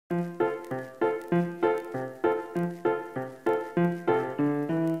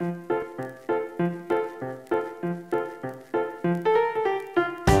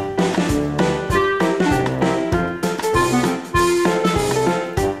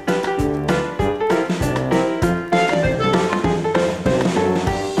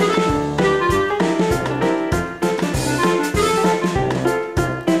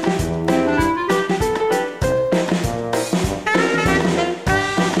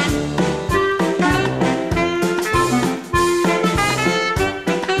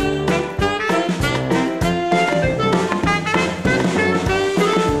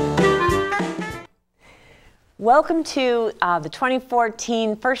Welcome to the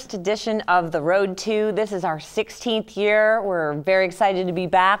 2014 first edition of The Road To. This is our 16th year. We're very excited to be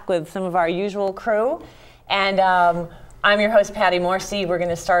back with some of our usual crew. And I'm your host, Patty Morrissey. We're going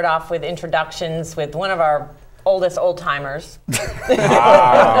to start off with introductions with one of our oldest old-timers.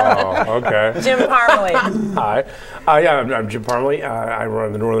 Wow, okay. Jim Parmalee. Hi. Yeah, I'm Jim Parmalee. I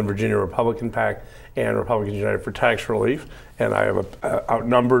run the Northern Virginia Republican PAC and Republicans United for Tax Relief. And I am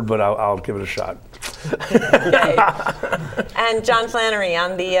outnumbered, but I'll give it a shot. Okay. And John Flannery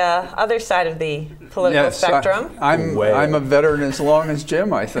on the other side of the political spectrum. I'm a veteran as long as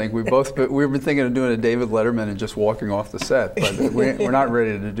Jim, I think. We've been thinking of doing a David Letterman and just walking off the set, but we're not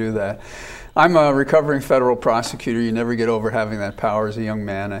ready to do that. I'm a recovering federal prosecutor. You never get over having that power as a young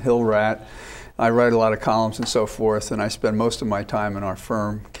man, a Hill rat. I write a lot of columns and so forth, and I spend most of my time in our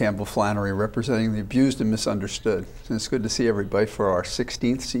firm, Campbell Flannery, representing the abused and misunderstood. And it's good to see everybody for our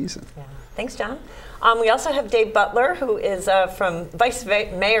 16th season. Yeah. Thanks, John. We also have Dave Butler, who is from Vice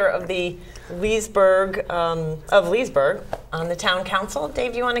Mayor of the Leesburg, on the Town Council.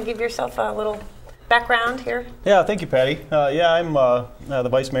 Dave, you want to give yourself a little background here? Yeah, thank you, Patty. Yeah, I'm the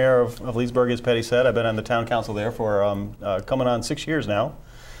Vice Mayor of Leesburg, as Patty said. I've been on the Town Council there for coming on 6 years now.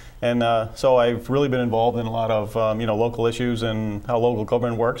 And so I've really been involved in a lot of local issues and how local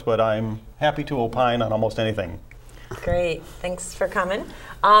government works, but I'm happy to opine on almost anything. Great, thanks for coming.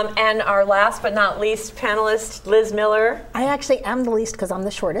 And our last but not least panelist, Liz Miller. I actually am the least because I'm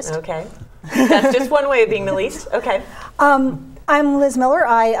the shortest. Okay, that's just one way of being the least. Okay. I'm Liz Miller.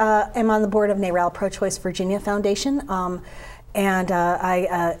 I am on the board of NARAL Pro-Choice Virginia Foundation. And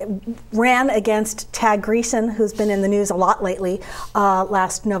I ran against Tad Greason, who's been in the news a lot lately,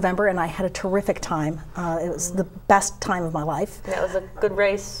 last November, and I had a terrific time. It was the best time of my life. That was a good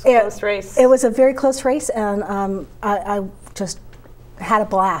race, close race. It was a very close race, and I just had a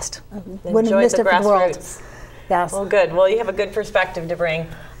blast. Wouldn't have missed it for the world. Yes. Well, good. Well, you have a good perspective to bring.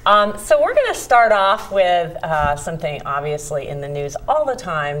 So we're going to start off with something obviously in the news all the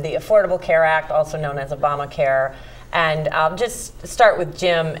time, the Affordable Care Act, also known as Obamacare. And I'll just start with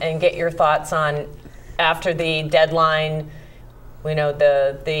Jim and get your thoughts on, after the deadline, we know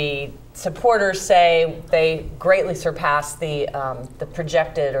the supporters say they greatly surpassed the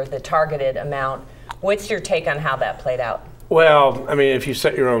projected or the targeted amount. What's your take on how that played out? Well, I mean, if you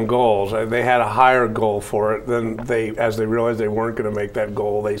set your own goals, they had a higher goal for it. Then as they realized they weren't going to make that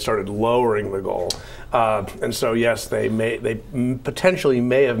goal, they started lowering the goal. And so, yes, they potentially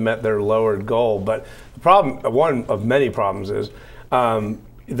may have met their lowered goal. But the problem, one of many problems, is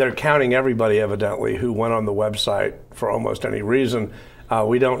they're counting everybody, evidently, who went on the website for almost any reason.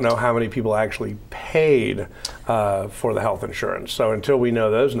 We don't know how many people actually paid for the health insurance. So until we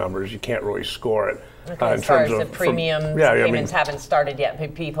know those numbers, you can't really score it. Okay, as far as the payments haven't started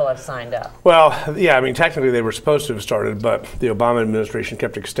yet, people have signed up. Well, yeah, I mean, technically they were supposed to have started, but the Obama administration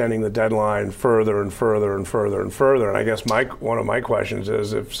kept extending the deadline further and further and further and further. And I guess one of my questions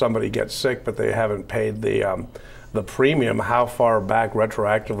is, if somebody gets sick but they haven't paid the premium, how far back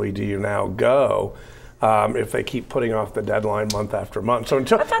retroactively do you now go? If they keep putting off the deadline month after month. So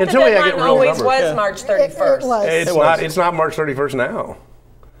until we get real numbers. Always was March 31st. It's not March 31st now.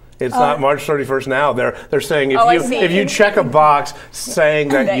 It's not March 31st now. They're saying if you check a box saying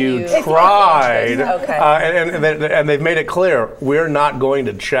that you tried, and they've made it clear, we're not going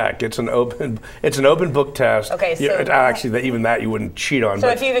to check. It's an open book test. Okay, so actually, even that you wouldn't cheat on. So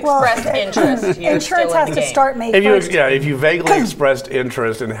if you've expressed interest, you're insurance still in has the to start May 1st. If you vaguely expressed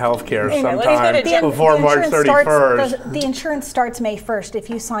interest in health care sometime before March 31st. The insurance starts May 1st. If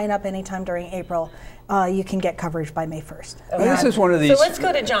you sign up anytime during April, you can get coverage by May 1st. Okay. This is one of these. So let's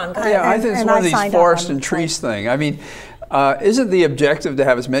go to John. Yeah, I think it's one of these forest and trees thing. I mean, isn't the objective to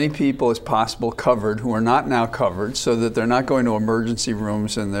have as many people as possible covered who are not now covered, so that they're not going to emergency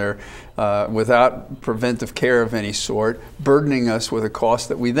rooms and they're without preventive care of any sort, burdening us with a cost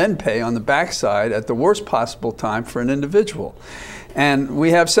that we then pay on the backside at the worst possible time for an individual? And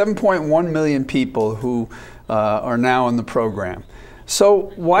we have 7.1 million people who are now in the program.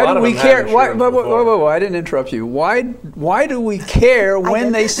 So why do we care? I didn't interrupt you. Why do we care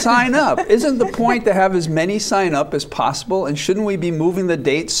when they sign up? Isn't the point to have as many sign up as possible? And shouldn't we be moving the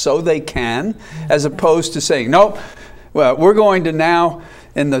dates so they can, as opposed to saying, nope, well, we're going to now,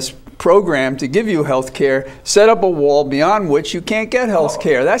 in this program to give you health care, set up a wall beyond which you can't get health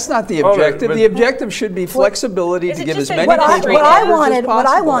care. That's not the objective. The objective should be flexibility to give as many people as possible. What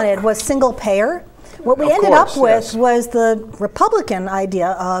I wanted was single payer. What we ended up with was the Republican idea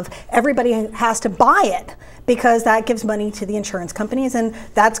of everybody has to buy it, because that gives money to the insurance companies, and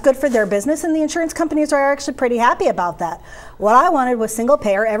that's good for their business, and the insurance companies are actually pretty happy about that. What I wanted was single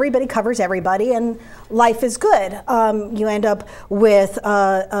payer, everybody covers everybody, and life is good. You end up with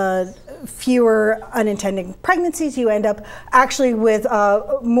fewer unintended pregnancies. You end up actually with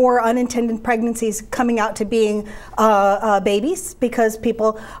more unintended pregnancies coming out to being babies, because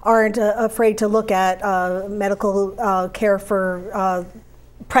people aren't afraid to look at medical care for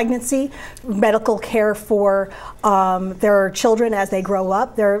pregnancy, medical care for their children as they grow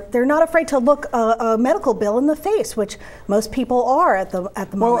up. They're not afraid to look a medical bill in the face, which most people are at the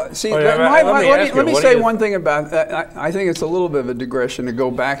moment. Well, see, let me say one thing about that. I think it's a little bit of a digression to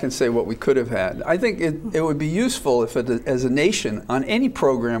go back and say what we could have had. I think it would be useful if, as a nation, on any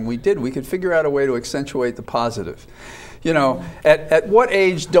program we did, we could figure out a way to accentuate the positive. You know, at what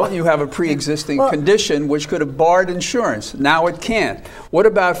age don't you have a pre-existing condition which could have barred insurance? Now it can't. What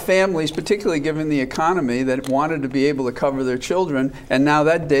about families, particularly given the economy, that wanted to be able to cover their children, and now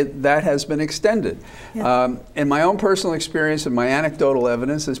that has been extended? Yeah. In my own personal experience and my anecdotal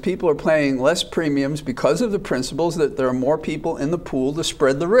evidence is people are paying less premiums because of the principles that there are more people in the pool to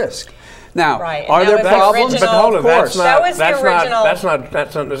spread the risk. Now, are there problems? But hold on, that's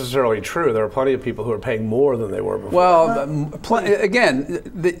not necessarily true. There are plenty of people who are paying more than they were before. Well, again,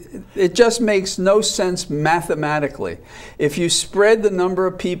 it just makes no sense mathematically. If you spread the number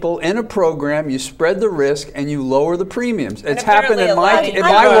of people in a program, you spread the risk and you lower the premiums. It's happened in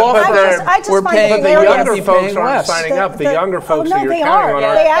my law firm. We're paying, but the younger folks aren't signing up. The younger folks who you're counting on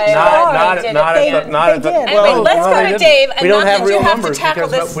are not at the. Well, let's go to Dave. We don't have real numbers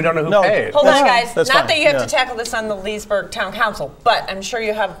because we don't know who paid. Hold on, guys. Not that you have to tackle this on the Leesburg Town Council, but I'm sure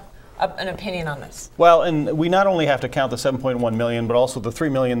you have an opinion on this. Well, and we not only have to count the 7.1 million, but also the 3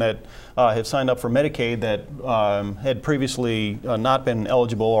 million that have signed up for Medicaid that had previously not been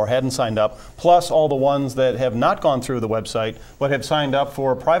eligible or hadn't signed up, plus all the ones that have not gone through the website but have signed up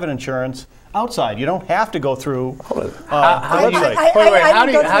for private insurance outside. You don't have to go through the website.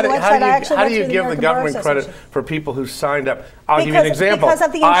 How do you give the government credit for people who signed up? I'll give you an example. Because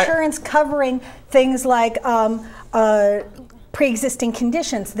of the insurance covering things like pre-existing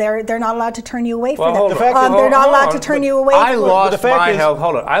conditions, they're not allowed to turn you away from them. They're not allowed to turn you away. I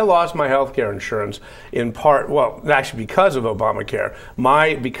lost my health care insurance in part, well, actually because of Obamacare.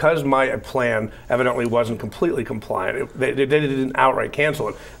 Because my plan evidently wasn't completely compliant. They didn't outright cancel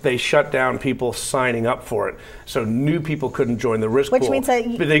it. They shut down people signing up for it. So new people couldn't join the risk pool. Which means that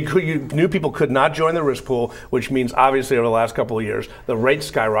new people could not join the risk pool, which means obviously over the last couple of years, the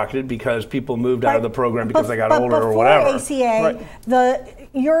rates skyrocketed because people moved out of the program because they got older or whatever. ACA,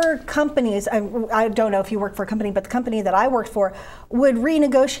 your companies, I don't know if you work for a company, but the company that I worked for would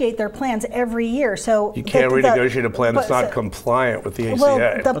renegotiate their plans every year. So you can't renegotiate a plan that's not compliant with the ACA. Well,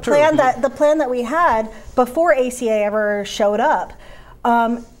 the plan that we had before ACA ever showed up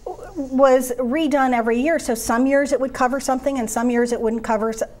was redone every year. So some years it would cover something, and some years it wouldn't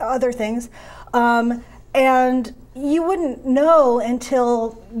cover other things. And you wouldn't know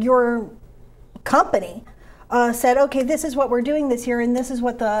until your company said, okay, this is what we're doing this year, and this is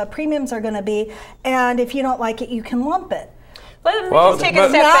what the premiums are going to be, and if you don't like it, you can lump it. Let me just take a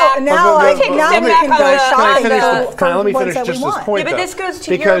step back. Let me finish just this point. Yeah, but this goes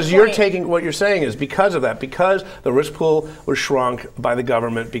to because your you're taking what you're saying is because of that, because the risk pool was shrunk by the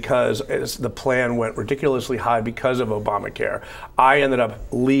government, because the plan went ridiculously high because of Obamacare. I ended up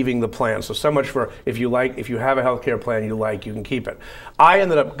leaving the plan. So much for if you have a health care plan you can keep it. I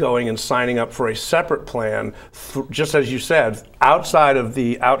ended up going and signing up for a separate plan, just as you said, outside of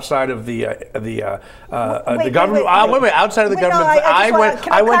the government. Outside of the government.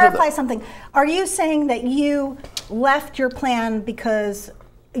 Can I clarify something? Are you saying that you left your plan because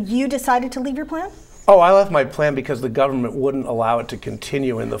you decided to leave your plan? Oh, I left my plan because the government wouldn't allow it to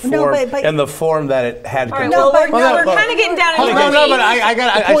continue in the form in the form that it had. We're kind of getting down into the weeds. But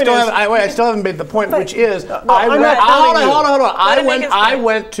I still haven't made the point, which is hold on. I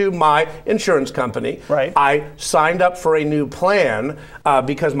went to my insurance company. Right. I signed up for a new plan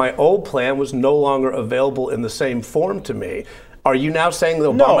because my old plan was no longer available in the same form to me. Are you now saying that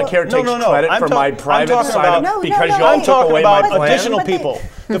Obamacare takes credit for my private sign up because y'all took away my plan? Additional people.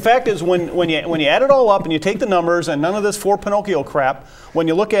 The fact is, when you add it all up and you take the numbers and none of this for Pinocchio crap, when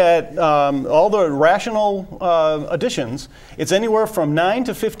you look at all the rational additions, it's anywhere from 9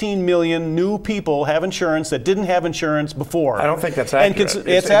 to 15 million new people have insurance that didn't have insurance before. I don't think that's accurate.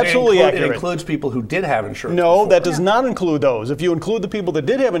 It's absolutely accurate. It includes people who did have insurance. No, before. that does not include those. If you include the people that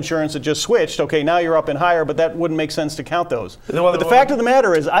did have insurance that just switched, okay, now you're up in higher, but that wouldn't make sense to count those. But the fact of the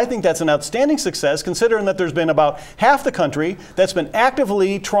matter is, I think that's an outstanding success, considering that there's been about half the country that's been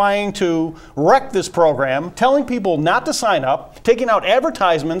actively trying to wreck this program, telling people not to sign up, taking out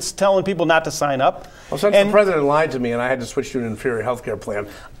advertisements telling people not to sign up. Well, since the president lied to me and I had to switch to an inferior health care plan,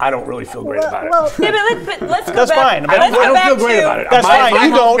 I don't really feel great about it. Yeah, but let's go That's back. fine. I don't feel great about it. That's My fine. You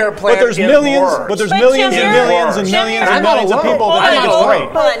health care don't. plan But there's is millions. worse. But there's But millions Jim, and you're- millions and Jim, millions you're- and millions of I'm not people alone. that think it's great.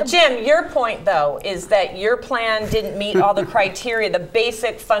 Hold on, Jim, your point though is that your plan didn't meet all the criteria, the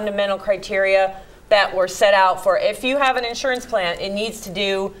basic fundamental criteria that were set out for if you have an insurance plan, it needs to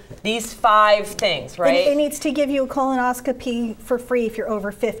do these 5 things, right? It needs to give you a colonoscopy for free if you're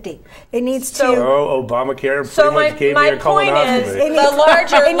over 50. It needs So- to. Oh, Obamacare So pretty much gave me my a point is, colonoscopy. the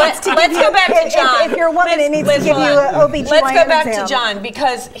larger. It needs to Let's give go you- back to John. If you're a woman, it needs to give hold you on. a OBGYN Let's go back exam. to John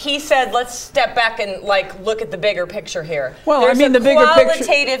because he said, let's step back and look at the bigger picture here. Well, There's I mean, a the bigger picture.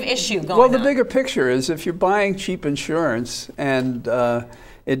 qualitative issue going Well, on. the bigger picture is if you're buying cheap insurance and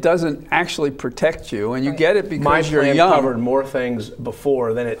it doesn't actually protect you, and you get it because My you're plan young. covered more things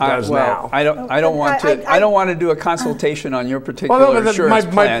before than it does now. I don't want to. I don't want to do a consultation on your particular Well, no, but insurance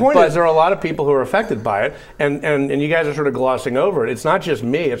my plan. point but is there are a lot of people who are affected by it, and you guys are sort of glossing over it. It's not just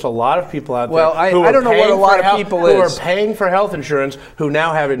me; it's a lot of people out there. Well, who I are don't know what paying a lot for of health- people who is. are paying for health insurance who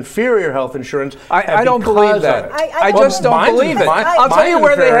now have inferior health insurance. I don't because believe of that. it. I just don't mine's- believe it. mine- I'll tell you mine's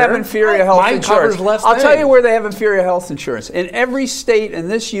where they have inferior. inferior health Mine insurance. covers less I'll tell you things. where they have inferior health insurance. In every state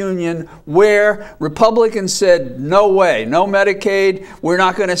in this union where Republicans said, no way, no Medicaid, we're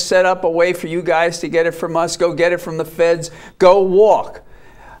not going to set up a way for you guys to get it from us, go get it from the feds, go walk.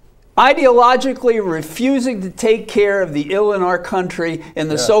 Ideologically refusing to take care of the ill in our country in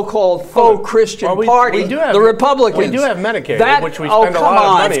the so-called faux Christian Well, party, we do have, the Republicans. We do have Medicaid, That- which we oh, spend a come lot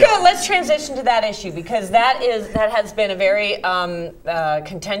on. of money on. Let's transition to that issue because that has been a very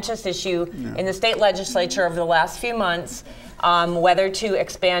contentious issue in the state legislature over the last few months. Whether to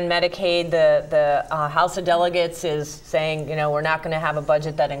expand Medicaid, the House of Delegates is saying, we're not going to have a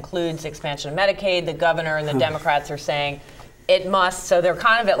budget that includes expansion of Medicaid. The governor and the Democrats are saying it must. So they're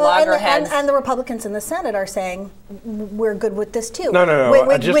kind of at loggerheads. And the Republicans in the Senate are saying we're good with this too. No.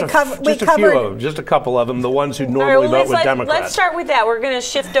 Just a covered, few of them, just a couple of them, the ones who All normally right, well, vote with Democrats. Let's start with that. We're going to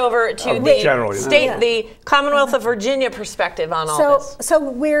shift over to generally. the Commonwealth of Virginia perspective on all this. So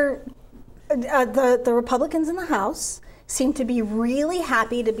we're the Republicans in the House seem to be really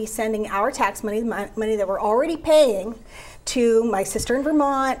happy to be sending our tax money, money that we're already paying, to my sister in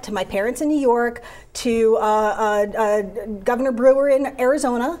Vermont, to my parents in New York, to Governor Brewer in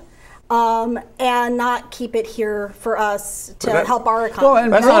Arizona, and not keep it here for us to help our economy.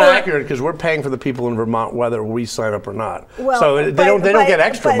 That's not accurate because we're paying for the people in Vermont whether we sign up or not. Well, so they don't get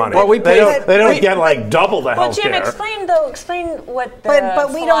extra money. Well, they don't get like double the health Jim, care. explain what the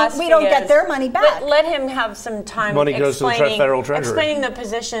But we don't get their money back. Let him have some time. Money goes to the federal treasury. Explaining the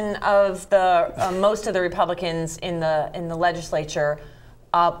position of the most of the Republicans in the legislature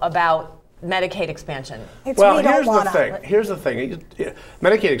about Medicaid expansion. Well, here's the thing.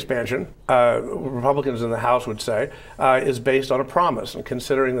 Medicaid expansion, Republicans in the House would say, is based on a promise. And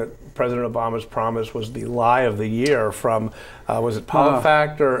considering that President Obama's promise was the lie of the year from, was it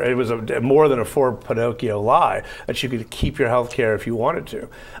PolitiFact, or it was more than a Ford Pinocchio lie, that you could keep your health care if you wanted to.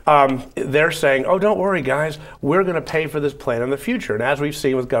 They're saying, oh, don't worry, guys, we're going to pay for this plan in the future. And as we've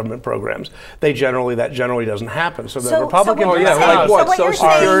seen with government programs, that generally doesn't happen. So the Republicans what in you're the saying- House so what you're Social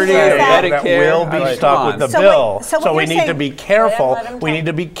saying Security, is that- that will be Medicare. stuck with the So bill. what- so what So we you're need to saying- be careful. Let him We talk. need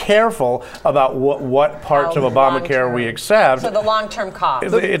to be careful about what parts of How Obamacare long-term. we accept. So the long-term cost.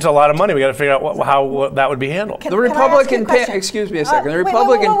 It's a lot of money. We got to figure out how that would be handled. The Can I ask you a Republican question? excuse me a second. The wait,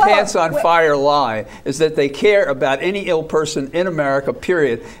 Republican whoa, pants on wait. fire lie is that they care about any ill person in America,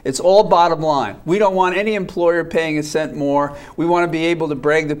 period. It's all bottom line. We don't want any employer paying a cent more. We want to be able to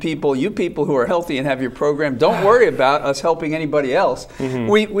brag to people, you people who are healthy and have your program, don't worry about us helping anybody else.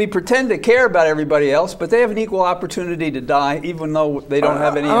 We pretend to care about everybody else, but they have an equal opportunity to die even though they don't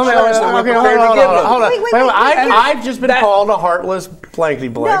have any insurance that we're prepared to give them. Hold on. Wait. I've just been called a heartless blankety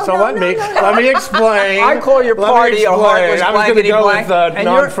blank. No, So no, let me no. let me explain. I call your Let me party a explain. heartless I was going to blankety go blank, with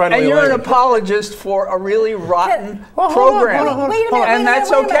non-friendly and you're an language. apologist for a really rotten Hold on, program. hold on, Wait a minute, and that's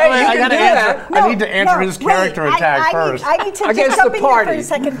wait a minute. okay. You I can gotta do answer. that. I need to answer his character attack first. I need to Against just jump the in here for party. a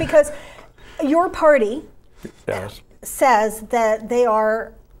second because your party Yes. says that they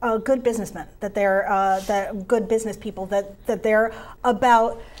are good businessmen, that they're that good business people, that they're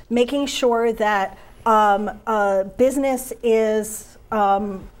about making sure that business is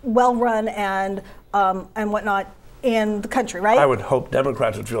well run and whatnot in the country, right? I would hope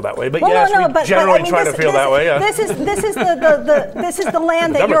Democrats would feel that way, but Well, yes, no, we but generally I mean, try to feel that way. Yeah. This is the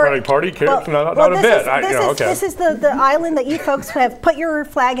land that you're. Democratic Party cares not a this bit. Is, Okay. This is the island that you folks have put your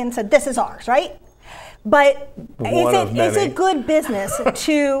flag in and said this is ours, right? But One of is many. it good business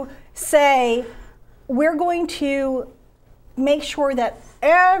to say we're going to make sure that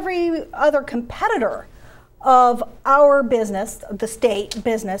every other competitor of our business, the state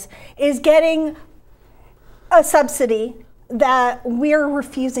business, is getting a subsidy that we're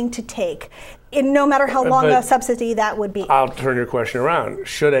refusing to take, no matter how long But a subsidy that would be? I'll turn your question around.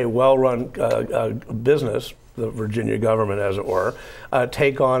 Should a well-run business, the Virginia government as it were,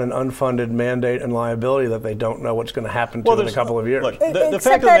 take on an unfunded mandate and liability that they don't know what's going to happen to in a couple of years? Look, the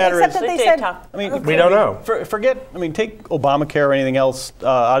fact of the matter is, they said, I mean, we don't know. Forget, I mean, take Obamacare or anything else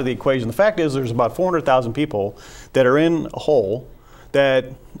out of the equation. The fact is there's about 400,000 people that are in a hole that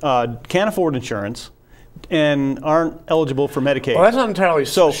can't afford insurance and aren't eligible for Medicaid. Well, that's not entirely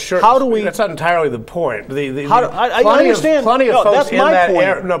so. Sure, how do we? That's not entirely the point. I understand. Plenty of folks that's in my that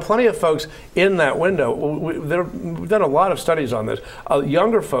point. No, plenty of folks in that window. We've done a lot of studies on this.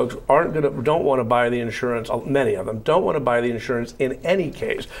 Younger folks don't want to buy the insurance. Many of them don't want to buy the insurance in any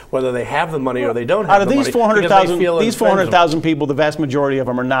case, whether they have the money or they don't have Out of the these money. 400,000 people, the vast majority of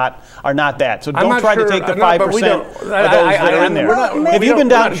them are not that. So don't try to take the 5% of those that are in there. If you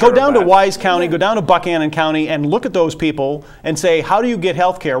go down to Wise County, go down to Buchanan County, and look at those people and say, how do you get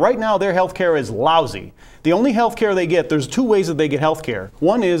health care? Right now, their health care is lousy. The only health care they get, there's two ways that they get health care.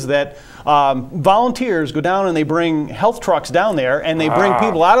 One is that volunteers go down and they bring health trucks down there and they bring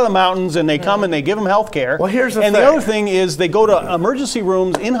people out of the mountains and they come and they give them health care. Well, here's the thing. The other thing is they go to emergency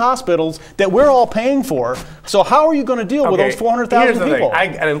rooms in hospitals that we're all paying for. So how are you going to deal with those 400,000 people?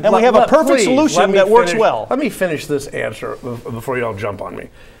 And we have a perfect solution that works well. Let me finish this answer before you all jump on me.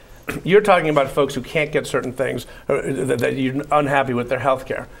 You're talking about folks who can't get certain things, that you're unhappy with their health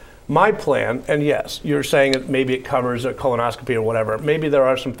care. My plan, and yes, you're saying that maybe it covers a colonoscopy or whatever. Maybe there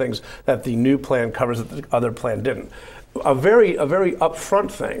are some things that the new plan covers that the other plan didn't. A very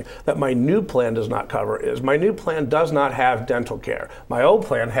upfront thing that my new plan does not cover is my new plan does not have dental care. My old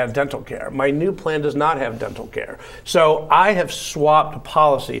plan had dental care. My new plan does not have dental care. So I have swapped a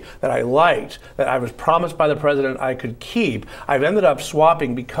policy that I liked, that I was promised by the president I could keep. I've ended up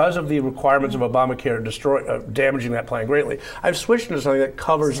swapping because of the requirements of Obamacare damaging that plan greatly. I've switched into something that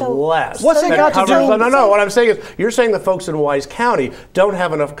covers less. What's that got to do? No. What I'm saying is, you're saying the folks in Wise County don't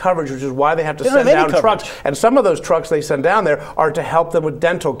have enough coverage, which is why they have to send down trucks. And some of those trucks they send down there are to help them with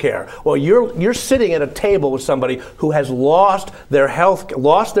dental care. Well, you're sitting at a table with somebody who has lost their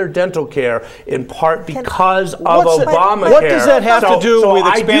dental care in part because of Obamacare. What does that have to do with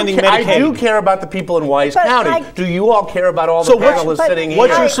expanding Medicaid? I do care about the people in Wise County. Do you all care about all the panelists sitting here?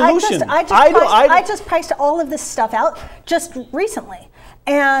 What's your solution? I just priced all of this stuff out just recently,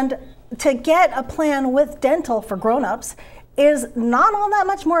 and to get a plan with dental for grown-ups is not all that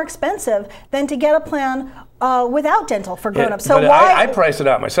much more expensive than to get a plan without dental for grown-ups. So why? I price it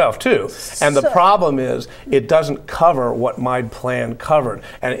out myself too, and the problem is it doesn't cover what my plan covered,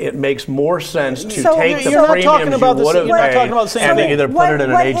 and it makes more sense to take the premiums you would have paid and to either put it in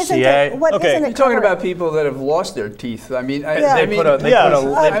an HCA. You're talking about people that have lost their teeth. I mean, can we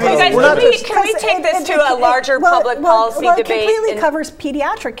take this to a larger public policy debate? It completely covers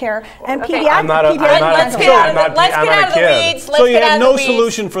pediatric care and Let's get out of the weeds. So you have no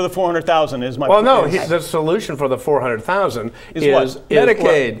solution for the 400,000 is my point. Well, no, the solution for the 400,000 is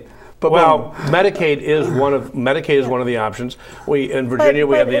Medicaid. Medicaid is one of the options. In Virginia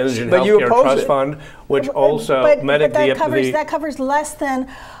we have the Indigent Health Care Trust Fund, which that covers less than.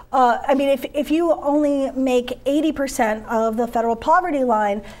 I mean, if you only make 80% of the federal poverty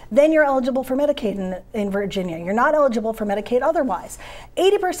line, then you're eligible for Medicaid in Virginia. You're not eligible for Medicaid otherwise.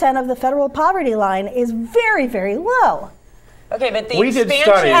 80% of the federal poverty line is very, very low. Okay, but the we did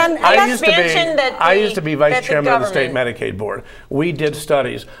studies. I used to be vice chairman of the state Medicaid board. We did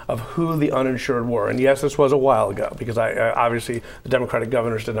studies of who the uninsured were, and yes, this was a while ago because obviously the Democratic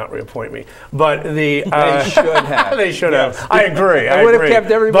governors did not reappoint me. But they should have. They should have. I agree. I would have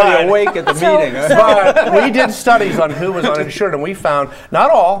kept everybody awake at the meeting. But we did studies on who was uninsured, and we found not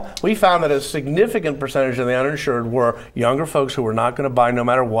all. We found that a significant percentage of the uninsured were younger folks who were not going to buy no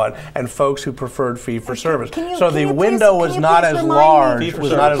matter what, and folks who preferred fee for service. So the window was not as large as you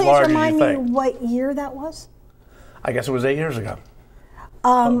think. Please remind me what year that was? I guess it was 8 years ago.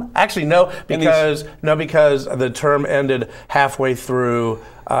 Actually, no, because the term ended halfway through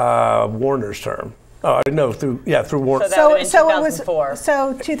Warner's term. Through Warner. So it was 2004.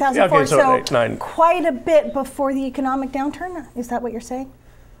 So 2004. Okay, so 8, 9. Quite a bit before the economic downturn. Is that what you're saying?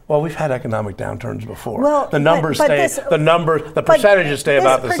 Well, we've had economic downturns before. Well, the percentages stay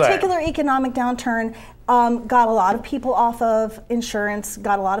about the same. This particular economic downturn got a lot of people off of insurance,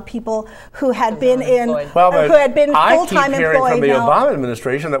 got a lot of people who had been well, who had been full-time I keep hearing employed. from the now. Obama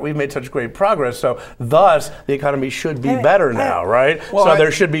administration that we've made such great progress, so thus the economy should be better now, right? Well, so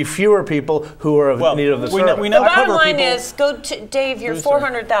there should be fewer people who are in need of the service. The bottom line is, go to Dave. You're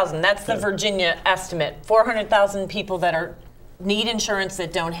 400,000. That's the Virginia estimate. 400,000 people that need insurance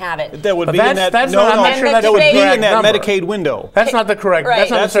that don't have it. That would But be in that. that's No, not, I'm no, not sure that's that the would be correct in that number. Medicaid window. That's not the correct. Right.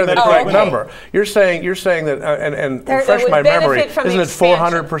 That's not That's necessarily the the correct Medicaid number. You're saying that, and There refresh would my memory. benefit from the Isn't it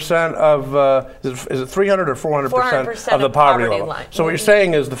expansion. 400% of? Is it 300 or 400% 400% of the of poverty poverty level? line. So what you're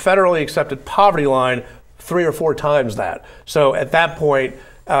saying is the federally accepted poverty line 3 or 4 times that. So at that point.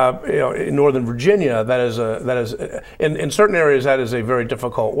 In Northern Virginia, that is in certain areas that is a very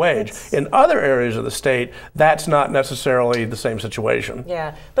difficult wage. In other areas of the state, that's not necessarily the same situation.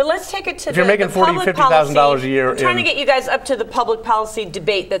 Yeah, but let's take it to if you're making $40,000, $50,000 a year. I'm trying to get you guys up to the public policy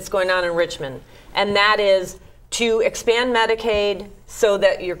debate that's going on in Richmond, and that is to expand Medicaid so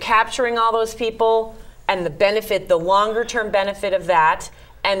that you're capturing all those people and the longer-term benefit of that,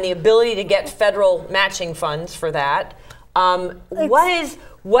 and the ability to get federal matching funds for that.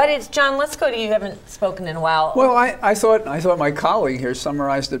 What is John? Let's go to you. You haven't spoken in a while. Well, I thought my colleague here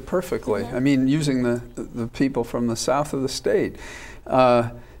summarized it perfectly. I mean, using the people from the south of the state.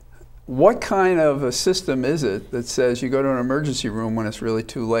 What kind of a system is it that says you go to an emergency room when it's really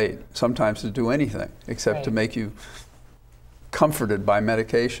too late, sometimes to do anything except to make you comforted by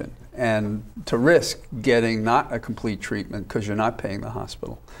medication and to risk getting not a complete treatment because you're not paying the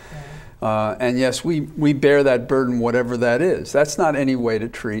hospital? And yes, we bear that burden, whatever that is. That's not any way to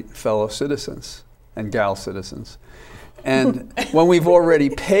treat fellow citizens and gal citizens. And when we've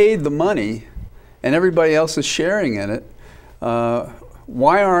already paid the money and everybody else is sharing in it,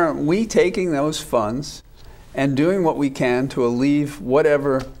 why aren't we taking those funds and doing what we can to alleviate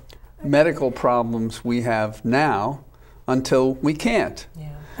whatever medical problems we have now until we can't? Yeah.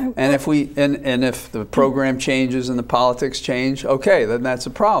 And if if the program changes and the politics change, okay, then that's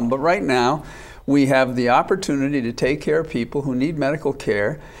a problem. But right now, we have the opportunity to take care of people who need medical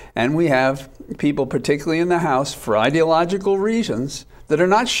care, and we have people, particularly in the House, for ideological reasons that are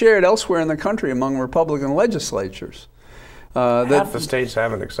not shared elsewhere in the country among Republican legislatures. Half the states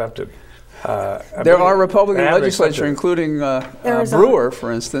haven't accepted. There are Republican legislatures, including Brewer,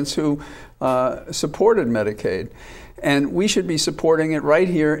 for instance, who supported Medicaid. And we should be supporting it right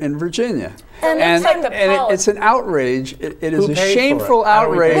here in Virginia. And it's an outrage. It is a shameful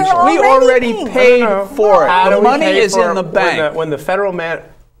outrage. We already paid for it. The money is in the bank. When the federal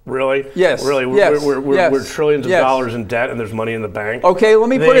really? Yes. Really? Yes. We're trillions of dollars in debt, and there's money in the bank. Okay, let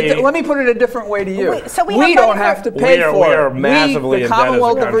me put it a different way to you. We don't have to pay for it. We are massively the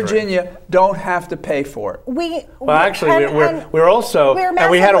Commonwealth of Virginia don't have to pay for it. We're also,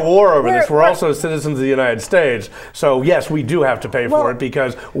 and we had a war over this. We're also citizens of the United States. So yes, we do have to pay for it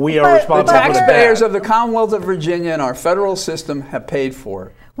because we are responsible for the debt. The taxpayers of the Commonwealth of Virginia and our federal system have paid for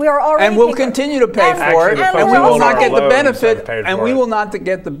it. We are already and we'll continue to pay for it, and we will not get the benefit, and we will not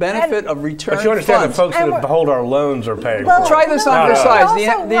get the benefit of return funds. But you understand that folks that hold our loans are paying for it. Try this on your sides.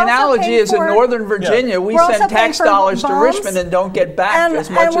 The analogy is in Northern Virginia, we send tax dollars to Richmond and don't get back as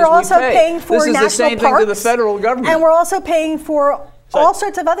much as we pay. This is the same thing to the federal government. And we're also paying for all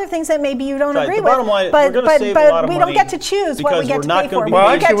sorts of other things that maybe you don't agree with. Line, but we don't get to choose what we get to pay for. Well,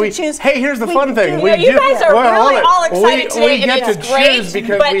 actually, hey, here's the fun thing. You guys are really all excited today. We get to choose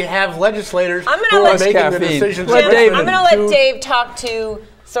because we have legislators who are making the decisions. I'm going to let Dave talk to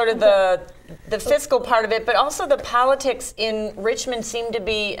sort of the fiscal part of it, but also the politics in Richmond seem to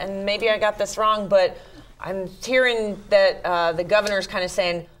be, and maybe I got this wrong, but I'm hearing that the governor's kind of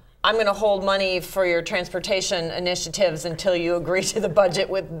saying, I'm going to hold money for your transportation initiatives until you agree to the budget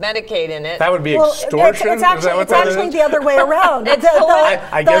with Medicaid in it. That would be extortion? It's actually the other way around. I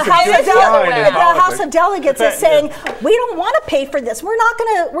guess the House of Delegates is saying, we don't want to pay for this. We're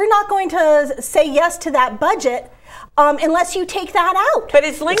not going to say yes to that budget unless you take that out. But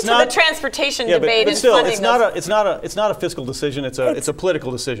it's linked to the transportation debate and still, funding. It's not a fiscal decision. It's a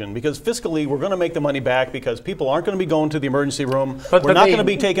political decision because fiscally we're going to make the money back because people aren't going to be going to the emergency room. We're not going to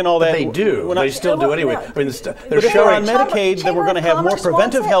be taking all that. They do. They still do anyway. I mean, they're showing on Medicaid that we're going to have more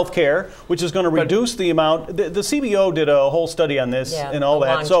preventive health care, which is going to reduce the amount. The CBO did a whole study on this and all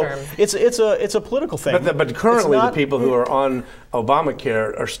that. So it's a political thing. But currently, the people who are on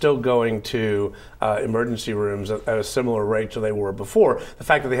Obamacare are still going to emergency rooms at a similar rate to they were before. The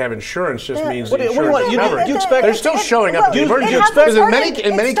fact that they have insurance just means What the do you want? insurance is You- covered. you expect- They're still showing up at the emergency room. Because in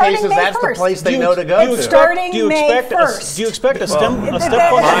many cases, that's the place they know to go to. Starting Do you May expect 1st. do you expect a step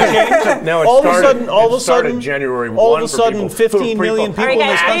function change? No, all of a started sudden, January 1 all of a for sudden, people. 15 million All people right, in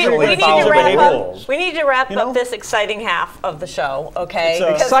guys, this country we live need follow to wrap behavioral up. goals. We need to wrap You know? up this exciting half of the show, okay? It's,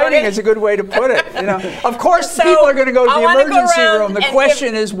 Because Exciting we're gonna- is a good way to put it. You know, of course, So, people are going to go to I the wanna go emergency around room. The and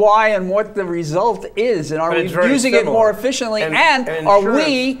question is why and what the result is, and are But we it's very using it similar. more efficiently, And and are insurance-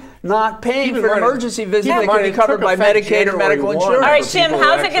 we not paying Keep in for an mind- emergency visit keep in that mind could be it covered took by effect Medicaid or January medical 1. insurance? All right, for Tim, people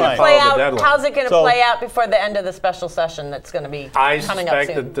how's who it going to actually play followed the out? deadline. How's it going to So- play out before the end of the special session that's going to be I coming up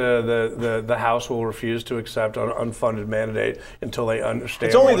suspect soon? that the House will refuse to accept an unfunded mandate until they understand.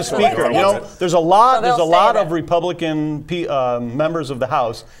 It's only the what's going speaker. on You know, with it. there's a lot. So There's a they'll lot say of that. Republican members of the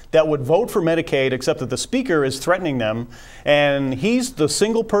House that would vote for Medicaid, except that the speaker is threatening them, and he's the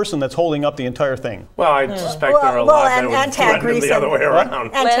single person that's holding up the entire thing. Well, I suspect there are a lot that would and Tad threaten it the other way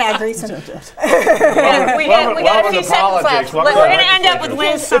around. And Tad Greason. we got a welcome few to seconds politics. left. Welcome We're to going to end up with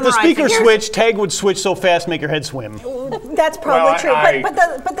legislature. Liz If the summarizing. speaker Here's- switched, Tag would switch so fast, make your head swim. That's probably Well, true. But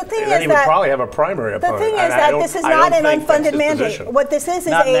the thing then is he would that probably have a primary the opponent. thing is and I that don't- this is I not don't an think that's unfunded his mandate. position. What this is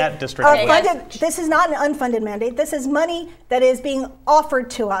Not in a that district. funded. This is not an unfunded mandate. This is money that is being offered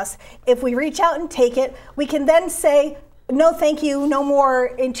to us. If we reach out and take it, we can then say no, thank you, no more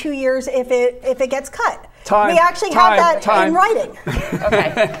in 2 years if it gets cut. Time, we actually time, have that time. in writing.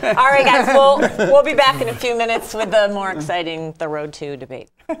 Okay. All right, guys. We'll be back in a few minutes with the more exciting The Road to debate.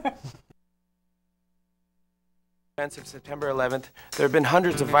 Events of September 11th, there have been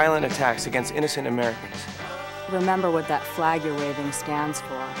hundreds of violent attacks against innocent Americans. Remember what that flag you're waving stands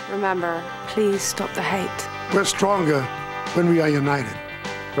for. Remember, please stop the hate. We're stronger when we are united.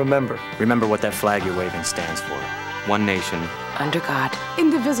 Remember, Remember what that flag you're waving stands for. One nation, Under God.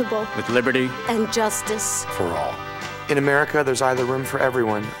 Indivisible. with liberty. And justice. For all. in America, there's either room for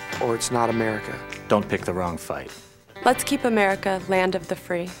everyone or it's not America. Don't pick the wrong fight. Let's keep America land of the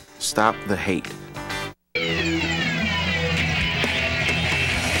free. Stop the hate.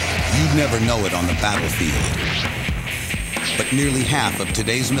 You'd never know it on the battlefield. But nearly half of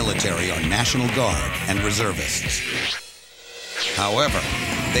today's military are National Guard and reservists. However,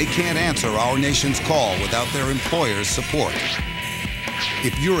 they can't answer our nation's call without their employer's support.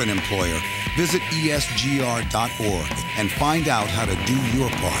 If you're an employer, visit esgr.org and find out how to do your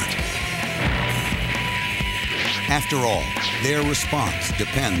part. After all, their response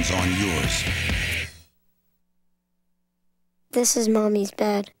depends on yours. This is Mommy's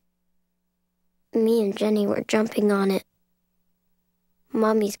bed. Me and Jenny were jumping on it.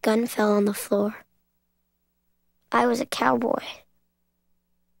 Mommy's gun fell on the floor. I was a cowboy.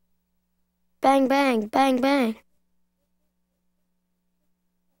 Bang, bang, bang, bang.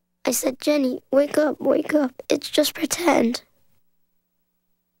 I said, Jenny, wake up, it's just pretend.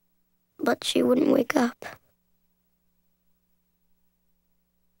 But she wouldn't wake up.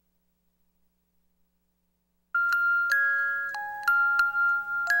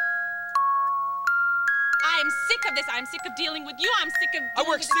 I'm sick of this. I'm sick of dealing with you. I'm sick of. I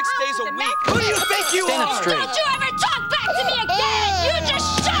work 6 days a week. Who do you think you Stand up are? straight. Don't you ever talk back to me again! You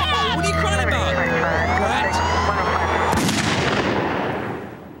just shut up! What are you crying about?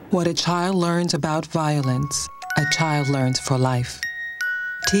 What a child learns about violence, a child learns for life.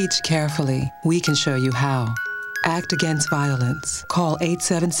 Teach carefully. We can show you how. Act Against Violence. Call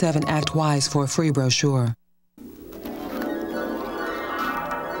 877-ACT-WISE for a free brochure.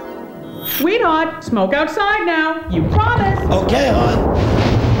 Sweetheart, smoke outside now. You promised. Okay, hon.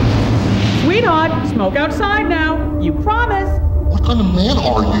 Sweetheart, smoke outside now. You promised. What kind of man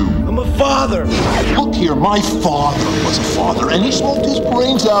are you? I'm a father. Look here, my father was a father, and he smoked his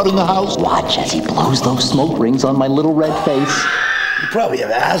brains out in the house. Watch as he blows those smoke rings on my little red face. You probably have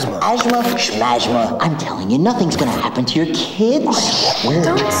asthma. Asthma? Schlasma. I'm telling you, nothing's gonna happen to your kids. I swear.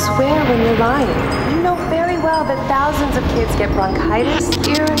 Don't swear when you're lying. You know very well that thousands of kids get bronchitis,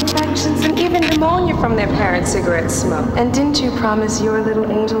 ear infections, and even pneumonia from their parents' cigarette smoke. And didn't you promise your little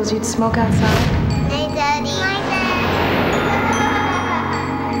angels you'd smoke outside? Hey, Daddy.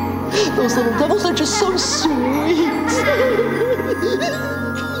 Those little devils are just so sweet.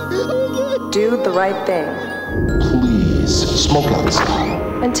 Do the right thing. Please, smoke outside.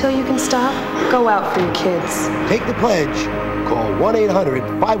 Until you can stop, go out for your kids. Take the pledge. Call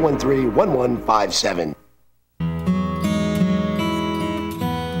 1-800-513-1157.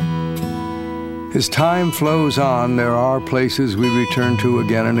 As time flows on, there are places we return to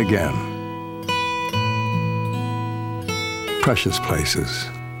again and again. Precious places.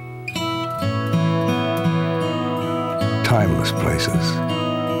 Timeless places.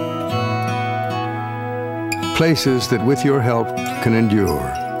 places that with your help can endure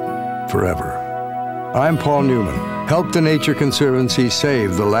forever. I'm Paul Newman. Help the Nature Conservancy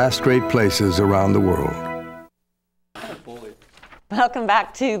save the last great places around the world. Welcome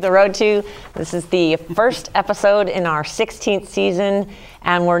back to The Road To. This is the first episode in our 16th season,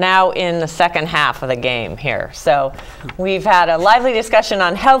 and we're now in the second half of the game here. So we've had a lively discussion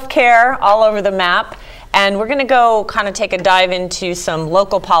on healthcare all over the map, and we're going to go kind of take a dive into some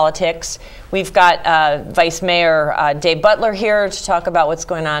local politics. We've got Vice Mayor Dave Butler here to talk about what's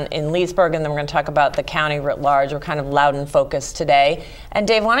going on in Leesburg, and then we're going to talk about the county writ large. We're kind of loud and focused today. And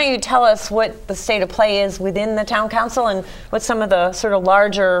Dave, why don't you tell us what the state of play is within the town council and what some of the sort of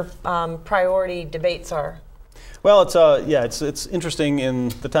larger priority debates are? Well, it's interesting in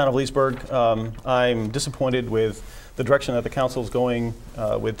the town of Leesburg. I'm disappointed with the direction that the council is going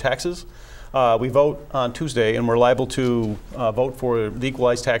with taxes. We vote on Tuesday, and we're liable to vote for the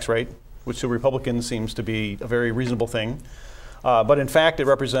equalized tax rate, which to Republicans seems to be a very reasonable thing. But in fact, it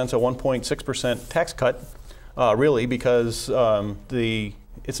represents a 1.6% tax cut, really, because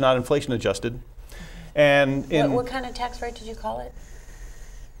it's not inflation adjusted. And what kind of tax rate did you call it?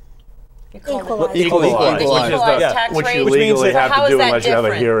 Equalized. Equalized, which you legally have to do unless you have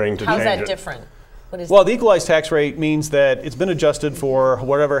a hearing to change it. How's that different? Well, the equalized tax rate means that it's been adjusted for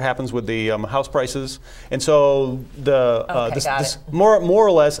whatever happens with the house prices, and so more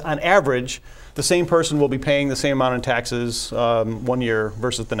or less on average, the same person will be paying the same amount in taxes 1 year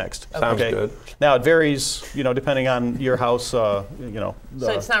versus the next. Sounds good. Now it varies, depending on your house. So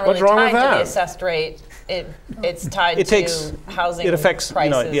it's not really tied to the assessed rate. It's tied to housing. It affects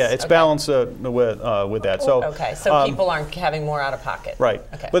prices. It's balanced with that. So people aren't having more out of pocket. Right.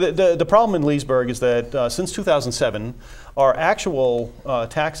 Okay. But the problem in Leesburg is that since 2007, our actual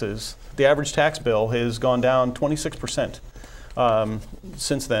taxes, the average tax bill, has gone down 26%.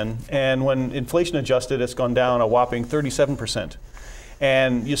 Since then, and when inflation adjusted, it's gone down a whopping 37%.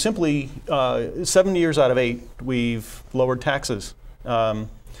 And you simply, 7 years out of 8, we've lowered taxes.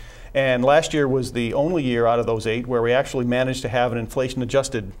 And last year was the only year out of those 8 where we actually managed to have an inflation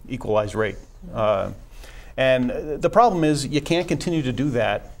adjusted equalized rate. And the problem is you can't continue to do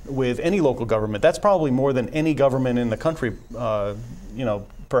that with any local government. That's probably more than any government in the country,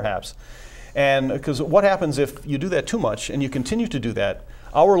 perhaps. And because what happens if you do that too much and you continue to do that?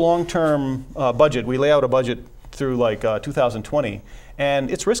 Our long-term budget, we lay out a budget through like 2020,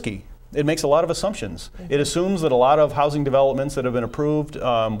 and it's risky. It makes a lot of assumptions. Mm-hmm. It assumes that a lot of housing developments that have been approved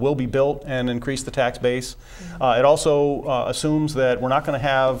will be built and increase the tax base. Mm-hmm. It also assumes that we're not going to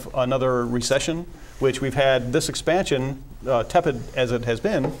have another recession, which we've had. This expansion, tepid as it has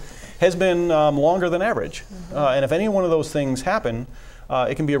been longer than average. Mm-hmm. And if any one of those things happen,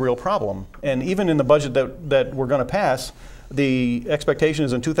 it can be a real problem. And even in the budget that we're going to pass, the expectation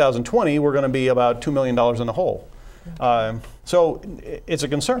is in 2020 we're going to be about $2 million in the hole. So it's a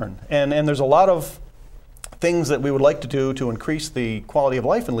concern. And there's a lot of things that we would like to do to increase the quality of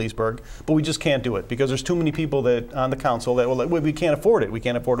life in Leesburg, but we just can't do it because there's too many people that on the council that we can't afford it. We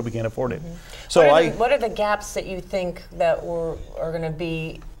can't afford it. We can't afford it. Mm-hmm. So what are the gaps that you think that are going to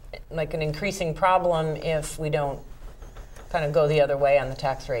be like an increasing problem if we don't kind of go the other way on the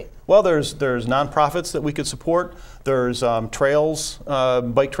tax rate? Well, there's nonprofits that we could support. There's trails,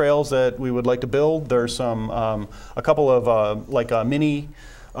 bike trails that we would like to build. There's a couple of mini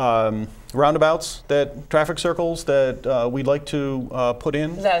roundabouts, traffic circles that we'd like to put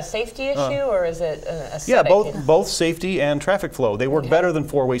in. Is that a safety issue or is it aesthetic? Yeah, both safety and traffic flow. They work better than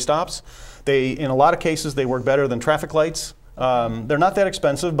four-way stops. In a lot of cases, they work better than traffic lights. They're not that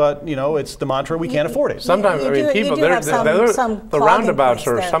expensive, but it's the mantra, we can't afford it. Sometimes, the roundabouts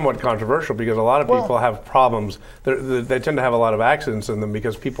are somewhat controversial because a lot of people have problems. They tend to have a lot of accidents in them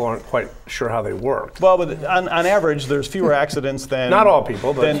because people aren't quite sure how they work. Well, but on average, there's fewer accidents than... Not all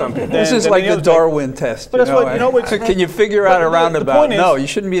people, but some people. This is like the Darwin test. But can you figure out a roundabout? No, you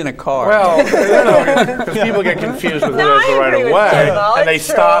shouldn't be in a car. Well, because people get confused with who has the right of way, and they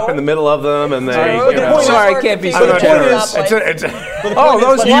stop in the middle of them, and they... Sorry, I can't be so generous.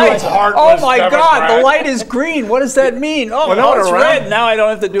 Those lights! Oh my God, the light is green. What does that mean? It's red. Now I don't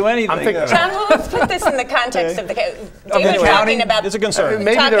have to do anything. John, let's put this in the context of the David talking about. It's a concern.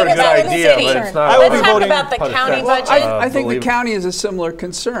 Maybe they're a good idea, but it's not. Let's talk about the county budget. I think the county is a similar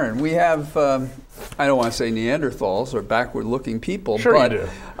concern. We have. I don't want to say Neanderthals or backward-looking people, but you do.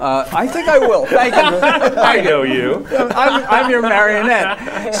 I think I will. Thank you. I know you. I'm your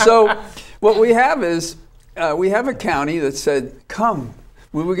marionette. So what we have is. We have a county that said, come,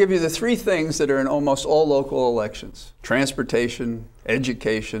 we will give you the 3 things that are in almost all local elections: transportation,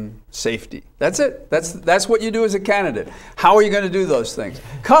 education, safety. That's it. That's what you do as a candidate. How are you going to do those things?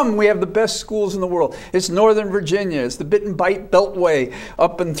 Come, we have the best schools in the world. It's Northern Virginia. It's the Bit and Byte Beltway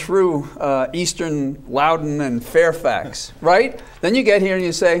up and through eastern Loudoun and Fairfax, right? Then you get here and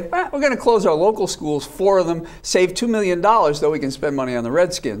you say, well, we're going to close our local schools, 4 of them, save $2 million, though we can spend money on the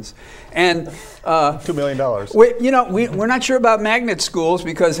Redskins. And $2 million. We're not sure about magnet schools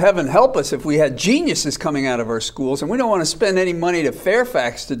because heaven help us if we had geniuses coming out of our schools, and we don't want to spend any money to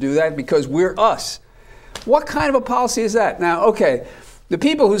Fairfax to do that because we're us. What kind of a policy is that? Now, okay, the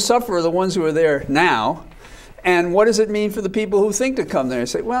people who suffer are the ones who are there now. And what does it mean for the people who think to come there and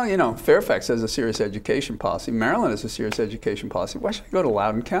say, well, you know, Fairfax has a serious education policy. Maryland has a serious education policy. Why should I go to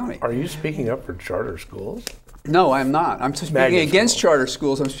Loudoun County? Are you speaking up for charter schools? No, I'm not. I'm speaking against charter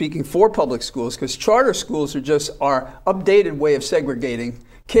schools. I'm speaking for public schools because charter schools are just our updated way of segregating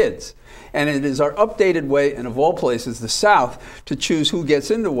kids. And it is our updated way, and of all places, the South, to choose who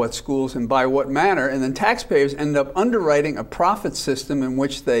gets into what schools and by what manner. And then taxpayers end up underwriting a profit system in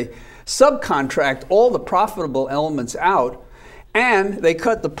which they subcontract all the profitable elements out, and they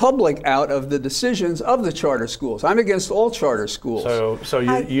cut the public out of the decisions of the charter schools. I'm against all charter schools. So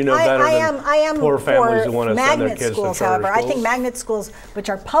you know better than poor families who want to send their kids to charter schools. However, I think magnet schools, which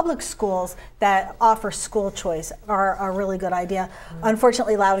are public schools that offer school choice, are a really good idea.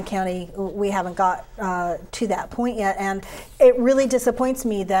 Unfortunately, Loudoun County, we haven't got to that point yet, and it really disappoints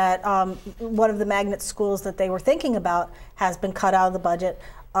me that one of the magnet schools that they were thinking about has been cut out of the budget.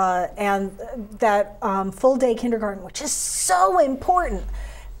 And that full-day kindergarten, which is so important,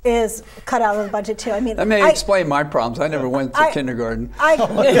 is cut out of the budget too. I mean, that may explain my problems. I never went to kindergarten. Sure,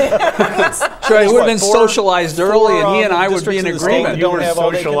 I would have been socialized early, and he and I would be in agreement. You were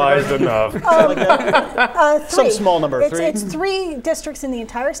socialized enough. Some small number, 3. It's 3 districts in the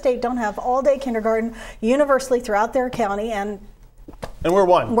entire state don't have all-day kindergarten universally throughout their county, and we're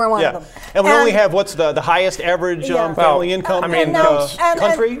one. We're one of them. And we only have, what's the highest average family income in the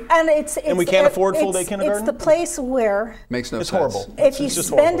country? And we can't afford full-day kindergarten? It's the place where makes no sense. Horrible. If you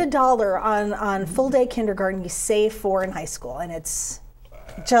spend $1 on full-day kindergarten, you save 4 in high school, and it's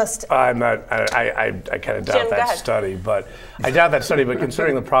just. I'm not. I kind of doubt that study, but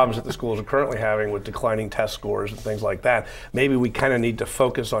considering the problems that the schools are currently having with declining test scores and things like that, maybe we kind of need to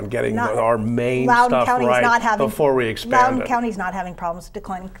focus on getting our main stuff right before we expand Loudoun it. County's not having problems with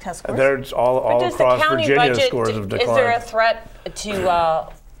declining test scores. There's all across Virginia, scores have declined. Is there a threat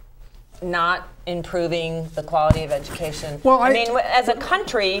to not improving the quality of education? Well, I mean, as a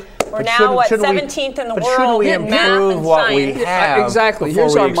country, we're now 17th in the world in math and what science. We have exactly.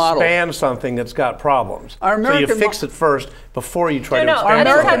 Here's our model. Expand something that's got problems. So you fix it first before you try to expand. I'm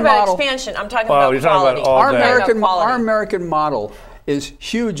not talking about expansion. I'm talking about quality. Our American model is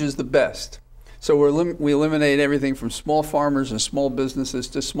huge is the best. So we eliminate everything from small farmers and small businesses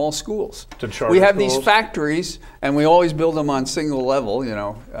to small schools. We have these factories, and we always build them on single level. You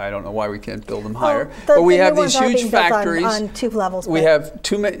know, I don't know why we can't build them higher. But we have these huge factories. On 2 levels. We have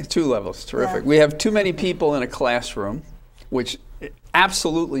 2 levels. Terrific. Yeah. We have too many people in a classroom, which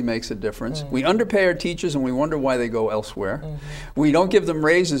absolutely makes a difference. We underpay our teachers and we wonder why they go elsewhere. We don't give them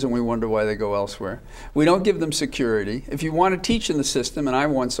raises and we wonder why they go elsewhere. We don't give them security. If you want to teach in the system, and I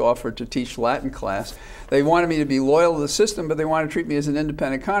once offered to teach Latin class, they wanted me to be loyal to the system, but they want to treat me as an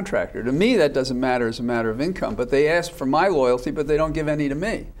independent contractor. To me, that doesn't matter as a matter of income, but they ask for my loyalty, but they don't give any to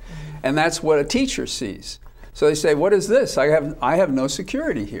me. And that's what a teacher sees. So they say, what is this? I have no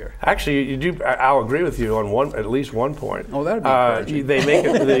security here. Actually, you do. I'll agree with you on at least one point. Oh, that'd be encouraging. They make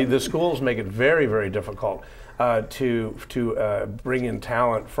it. The schools make it very, very difficult to bring in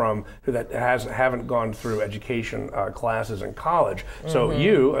talent from that haven't gone through education classes in college. So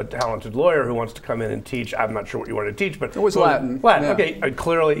you, a talented lawyer who wants to come in and teach, I'm not sure what you want to teach, but it was Latin. Latin, yeah. Okay.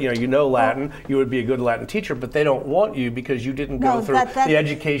 Clearly, you know Latin. You would be a good Latin teacher, but they don't want you because you didn't go through the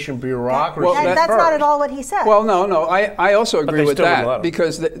education bureaucracy. That's not at all what he said. Well, no. I also agree with that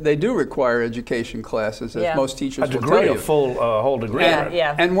because they do require education classes, as most teachers will tell you. A whole degree.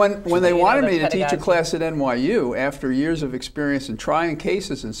 And when they wanted me to teach a class at NYU, after years of experience in trying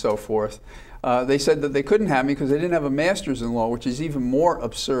cases and so forth, they said that they couldn't have me because they didn't have a master's in law, which is even more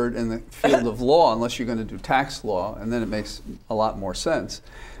absurd in the field of law unless you're going to do tax law, and then it makes a lot more sense.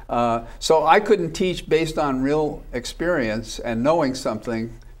 So I couldn't teach based on real experience and knowing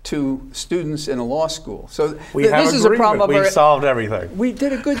something to students in a law school. So this is a problem. We solved everything. We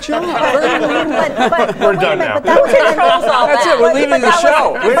did a good job. We're done now. That's it. We're leaving the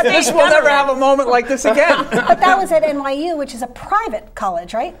show. We'll never have a moment like this again. But that was at NYU, which is a private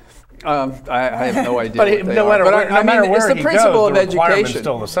college, right? I have no idea. But no matter where it's the he principle goes, of the requirement's education.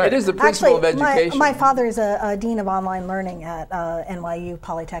 still the same. It is the principle of education. My father is a dean of online learning at NYU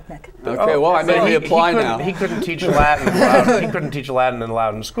Polytechnic. Okay, well, I may apply now. He couldn't teach Latin. Allowed, he couldn't teach Latin and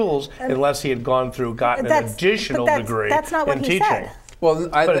allowed in schools unless he had gotten an additional degree that's not what in he teaching. said. Well,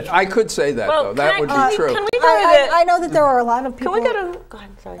 I could say that, though. That would be true. Can we go to I know that there are a lot of people. Can we go to? Go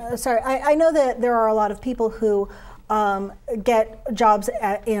ahead. Sorry. I know that there are a lot of people who get jobs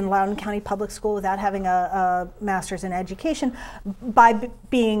in Loudoun County Public School without having a master's in education by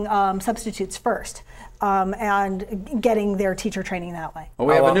being substitutes first and getting their teacher training that way. Well,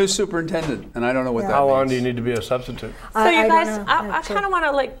 we have a new superintendent, and I don't know what that means. How long do you need to be a substitute? So you guys, I kind of want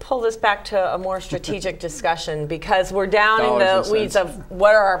to pull this back to a more strategic discussion because we're down in the weeds of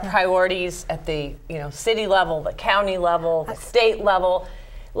what are our priorities at the city level, the county level, the state level.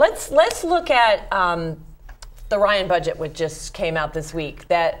 Let's look at the Ryan budget, which just came out this week,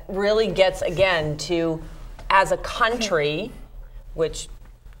 that really gets again to, as a country, which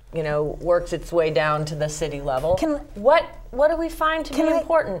works its way down to the city level. What do we find to be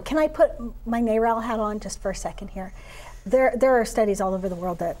important? Can I put my NARAL hat on just for a second here? There are studies all over the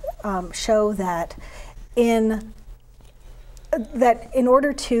world that show that in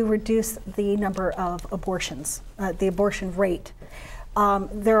order to reduce the number of abortions, the abortion rate,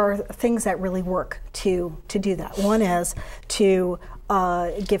 there are things that really work to do that. One is to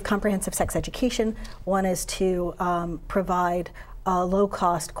give comprehensive sex education. One is to provide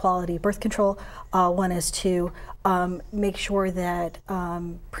low-cost quality birth control. One is to make sure that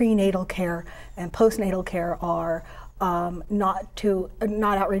prenatal care and postnatal care are not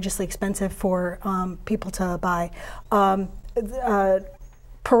outrageously expensive for people to buy.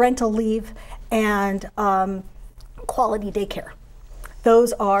 Parental leave and quality daycare.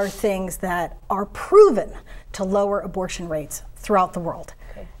 Those are things that are proven to lower abortion rates throughout the world.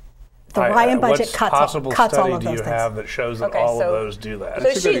 The Ryan budget cuts all of those things. What possible study do you have that shows that all of those do that?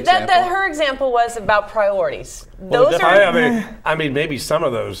 So her example was about priorities. I mean, maybe some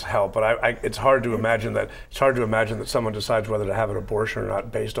of those help, but it's hard to imagine that. It's hard to imagine that someone decides whether to have an abortion or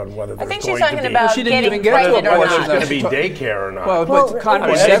not based on whether there's going to be. I think she's talking about getting pregnant or not. Whether there's going to be daycare or not. Well,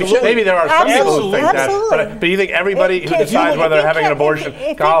 maybe there are some people who think that. But you think everybody who decides whether they're having an abortion,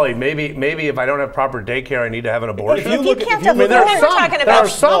 golly, maybe if I don't have proper daycare, I need to have an abortion. There are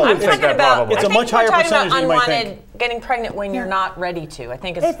some who think that probably. It's a much higher percentage than you might think. Getting pregnant when you're not ready to. I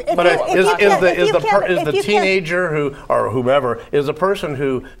think it's. But is the teenager who or whomever is the person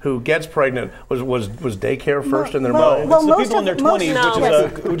who gets pregnant was daycare first in their mind? Well, it's the people in their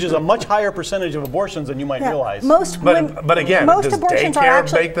 20s, which is a much higher percentage of abortions than you might realize. But again, does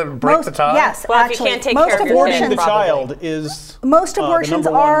daycare break the tie? Yes, well, if you can't take most care of abortions, the child is most abortions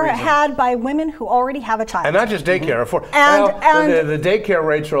are had by women who already have a child, and not just daycare. The daycare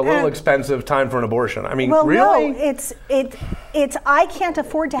rates are a little expensive. Time for an abortion. I mean, really? No, it's I can't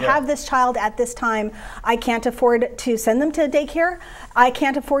afford to have this child at this time. I can't afford to send them to daycare. I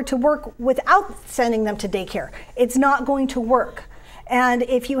can't afford to work without sending them to daycare. It's not going to work. And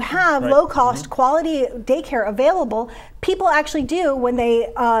if you have low-cost, quality daycare available, people actually do, when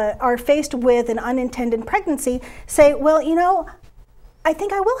they are faced with an unintended pregnancy, say, well, I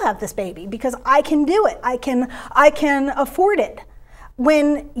think I will have this baby because I can do it. I can afford it.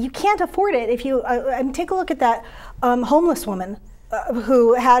 When you can't afford it, if you take a look at that homeless woman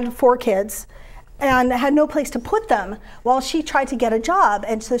who had 4 kids and had no place to put them while she tried to get a job,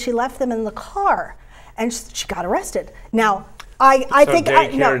 and so she left them in the car, and she got arrested. Now, I think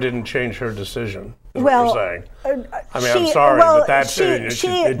daycare didn't change her decision. Is well, what you're saying. I mean, I'm sorry, but that's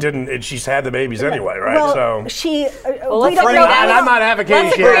it didn't. She's had the babies anyway, right? Well, we don't know that. I'm not advocating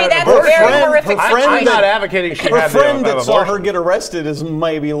let's she agree, had that's an abortion. very horrific. I'm not advocating she had her friend that saw abortion. her get arrested is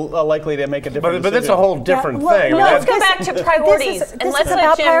maybe likely to make a difference. But that's a whole different thing. No, let's go back to priorities and let's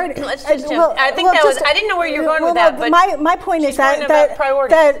let Jim. I think that was. I didn't know where you were going with that. But my point is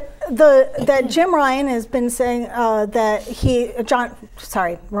that Jim Ryan has been saying that John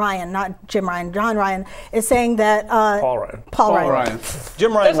Ryan is saying that Paul Ryan.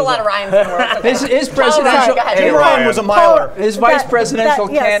 Jim Ryan. There's a lot of Ryans in the world. His presidential. Jim Ryan was a miler. His vice presidential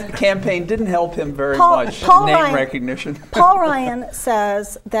campaign didn't help him very much. Name recognition. Paul Ryan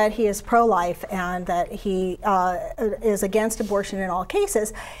says that he is pro-life and that he is against abortion in all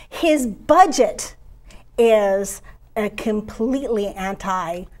cases. His budget is a completely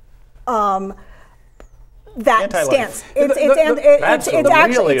anti. That stance. That's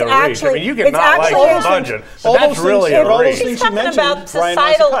really a reach. I mean, you can not like the budget, but that's really a reach. He's talking about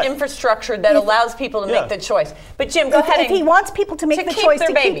societal infrastructure that allows people to make the choice. But Jim, go ahead. If he wants people to make the choice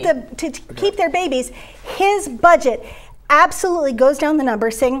to keep their babies, his budget absolutely goes down the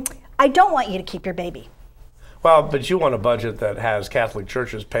number saying, I don't want you to keep your baby. Well, but you want a budget that has Catholic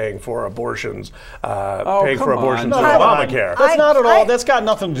churches paying for abortions, paying for abortions in Obamacare. That's not at all. That's got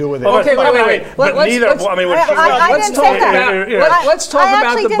nothing to do with it. Okay, wait. Let's talk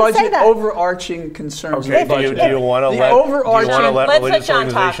about the budget overarching concerns. Okay, do you want to let religious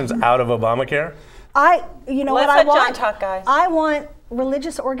organizations out of Obamacare? You know what I want? John talk, guys. I want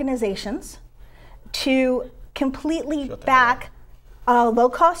religious organizations to completely back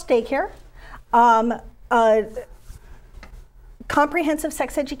low-cost daycare, comprehensive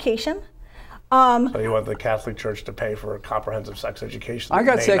sex education. So you want the Catholic Church to pay for a comprehensive sex education? I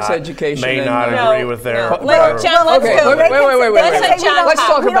got sex education. May not agree with their. Wait. Let's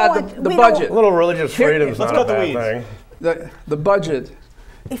talk about the budget. A little religious freedom is not a bad thing. The budget.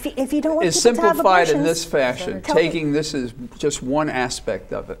 If you don't want is people to have simplified in abortions, this fashion, taking this as just one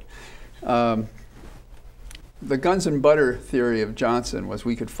aspect of it. The guns and butter theory of Johnson was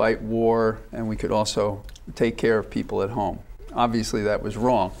we could fight war and we could also take care of people at home. Obviously that was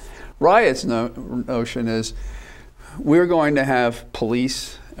wrong. Riot's notion is we're going to have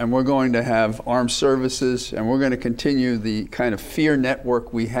police and we're going to have armed services and we're going to continue the kind of fear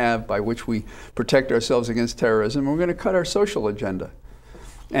network we have by which we protect ourselves against terrorism. We're going to cut our social agenda.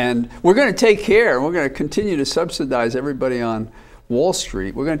 And we're going to take care, and we're going to continue to subsidize everybody on Wall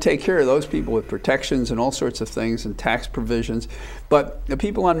Street. We're going to take care of those people with protections and all sorts of things and tax provisions. But the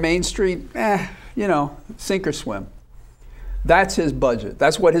people on Main Street, you know, sink or swim. That's his budget.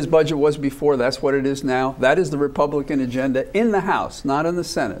 That's what his budget was before. That's what it is now. That is the Republican agenda in the House, not in the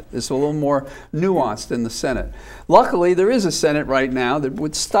Senate. It's a little more nuanced in the Senate. Luckily, there is a Senate right now that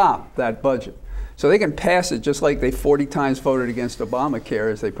would stop that budget. So they can pass it just like they 40 times voted against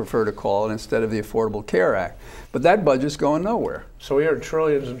Obamacare, as they prefer to call it, instead of the Affordable Care Act. But that budget's going nowhere. So we are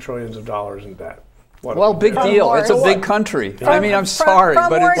trillions and trillions of dollars in debt. Well, big deal. It's a big country. I mean, I'm sorry,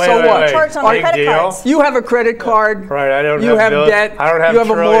 but it's so what? Big deal. You have a credit card. Right. I don't. You have debt. I don't have. You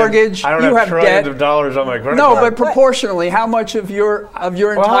have a mortgage. I don't have trillions debt. of dollars on my credit card. No, but proportionally, how much of your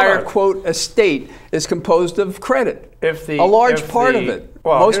entire quote estate is composed of credit? A large part of it.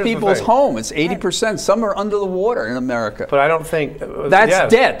 Well, most people's home, it's 80%. Some are under the water in America. But I don't think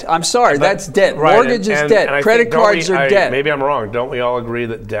that's debt. I'm sorry, that's debt. Right, Mortgage is debt. And credit cards are debt. Maybe I'm wrong. Don't we all agree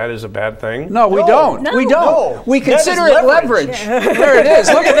that debt is a bad thing? No, we don't. We don't. We consider it leverage. There it is.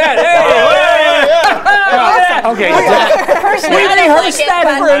 Look at that. Okay. We rehearsed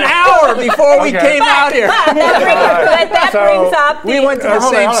that for an hour before we came out here. That brings up. We went to the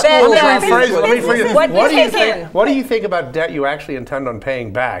same school. Let me rephrase it. What do you think about debt you actually intend on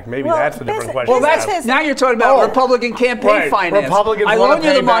paying back? Maybe that's a different question. Well, now you're talking about Republican campaign finance. Republicans I loan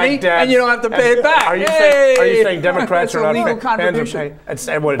you the money, and you don't have to pay it back. Are you saying Democrats are not fans of paying?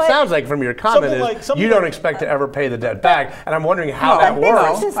 And what it sounds like from your comment is you don't expect to ever pay the debt back, and I'm wondering how that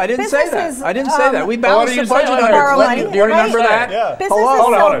works. I didn't say that. I didn't say that. We balanced the budget under Clinton. Do you remember that?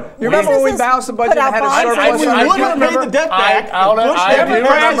 Hold on. You remember when we balanced the budget and had a surplus? I wouldn't pay the debt back.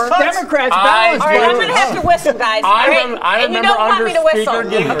 Democrats balanced. All right, I'm going to have to whistle, guys. I remember under Speaker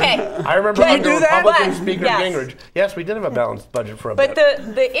Gingrich. Okay. I remember under Republican Speaker Gingrich. Yes, we did have a balanced budget for a bit.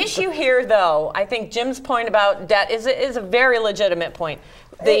 But the issue here, though, I think Jim's point about debt is a very legitimate point.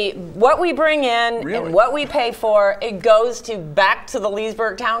 What we bring in and what we pay for, it goes back to the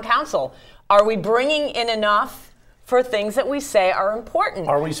Leesburg Town Council. Are we bringing in enough for things that we say are important?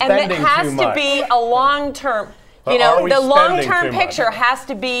 Are we spending too much? And it has to be a long-term. You know, the long-term picture has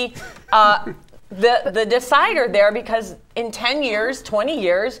to be the decider there, because in 10 years, 20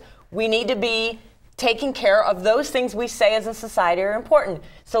 years, we need to be taking care of those things we say as a society are important.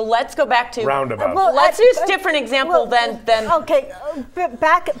 So let's go back to roundabout. Let's use a different example than. Okay,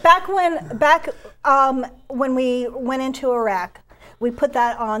 back when we went into Iraq, we put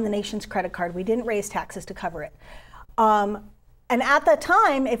that on the nation's credit card. We didn't raise taxes to cover it. And at that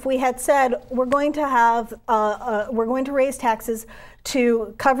time, if we had said we're going to raise taxes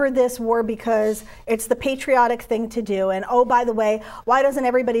to cover this war because it's the patriotic thing to do, and oh, by the way, why doesn't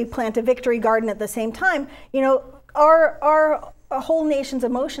everybody plant a victory garden at the same time? You know, our whole nation's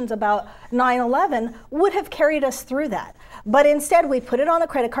emotions about 9/11 would have carried us through that. But instead, we put it on a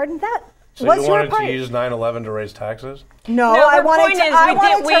credit card, and that so was you your wanted part. to use 9/11 to raise taxes? No, I wanted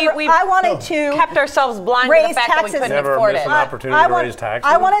to kept ourselves blind to the fact that we couldn't afford it. Never missed an opportunity to raise taxes.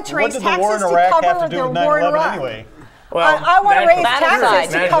 I wanted to raise taxes to cover the war in Iraq. Anyway? Well, I want to raise national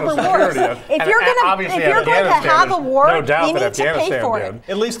taxes to cover wars. If you're going to have a war, we need to pay for it.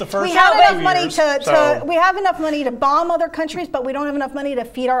 At least the first we have enough money years, we have enough money to bomb other countries, but we don't have enough money to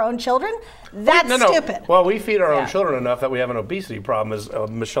feed our own children. That's stupid. Well, we feed our own children enough that we have an obesity problem, as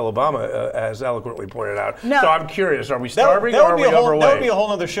Michelle Obama has eloquently pointed out. So I'm curious: are we starving or are we overweight? That would be a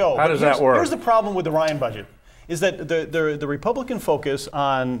whole other show. How does that work? Here's the problem with the Ryan budget: is that the Republican focus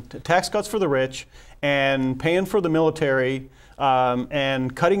on tax cuts for the rich and paying for the military.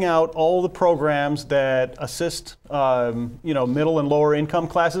 And cutting out all the programs that assist, middle and lower income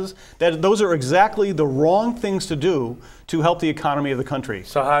classes. Those are exactly the wrong things to do to help the economy of the country.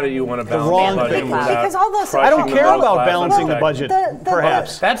 So how do you want to balance the budget? Because all those, I don't care about balancing the budget.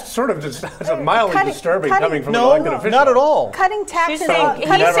 Perhaps that's sort of mildly disturbing coming from an elected official. Not at all. Cutting taxes.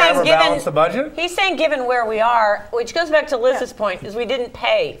 Balance the budget. He's saying, given where we are, which goes back to Liz's point, is we didn't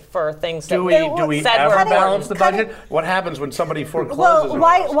pay for things that do we ever balance the budget? What happens when somebody forecloses? Well,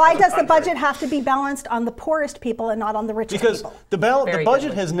 why does the budget have to be balanced on the poorest people and not on the richest people? Because the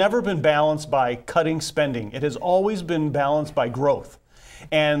budget has never been balanced by cutting spending. It has always been balanced by growth.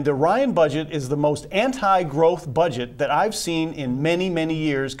 And the Ryan budget is the most anti-growth budget that I've seen in many, many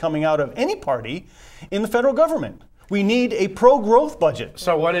years coming out of any party in the federal government. We need a pro-growth budget.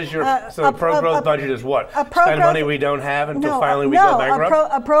 So what is your the pro-growth budget is what? Spend money we don't have until finally we go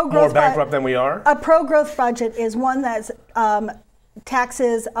bankrupt? More bankrupt than we are? A pro-growth budget is one that's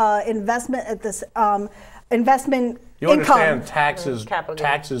taxes investment at this investment you income. Understand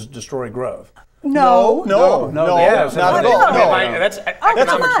taxes destroy growth. No, yes, not at all. That's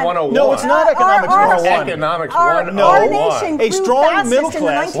economics 101. No, it's not economics 101. Economics 101. Our nation grew a strong middle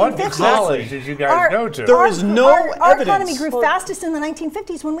class. What college did you guys go to? There is no evidence. Our economy grew fastest in the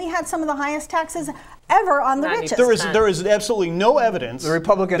 1950s when we had some of the highest taxes ever on the richest. There is absolutely no evidence the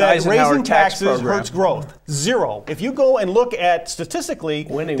Republican that Eisenhower raising taxes program hurts growth. Zero. If you go and look at statistically,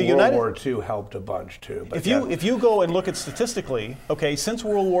 winning World War II helped a bunch too. If you go and look at statistically, since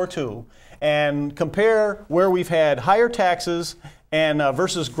World War II, and compare where we've had higher taxes and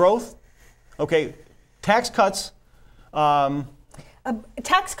versus growth, tax cuts.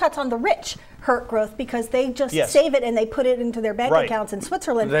 Tax cuts on the rich hurt growth because they just save it and they put it into their bank accounts in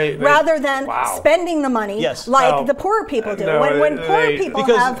Switzerland rather than spending the money like the poorer people do. When poorer people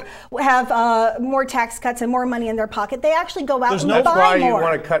have more tax cuts and more money in their pocket, they actually go out and buy more. That's why you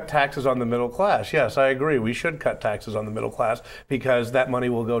want to cut taxes on the middle class. Yes, I agree. We should cut taxes on the middle class because that money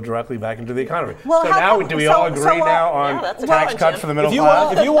will go directly back into the economy. Well, so now, do we all agree now on tax cuts for the middle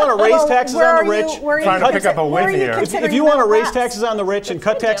class? If you want to raise taxes on the rich, trying to pick up a win here. If you want to raise taxes on the rich and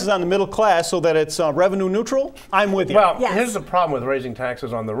cut taxes on the middle class so that it's revenue neutral, I'm with you. Well, here's the problem with raising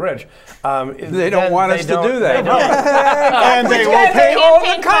taxes on the rich. They don't want us to do that. And they will pay all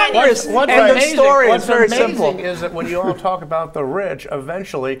the Congress. What's amazing is that when you all talk about the rich,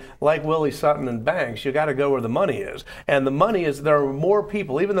 eventually, like Willie Sutton and Banks, you got to go where the money is. And the money is, there are more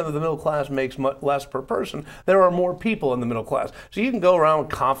people, even though the middle class makes less per person, there are more people in the middle class. So you can go around and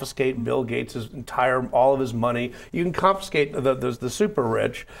confiscate Bill Gates' all of his money. You can confiscate the super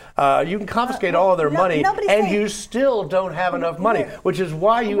rich. You can confiscate all of their money, and you still don't have enough money, which is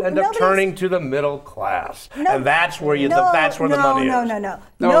why you end up turning to the middle class, and that's where the money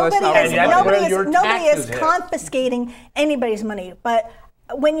is. Nobody is confiscating anybody's money, but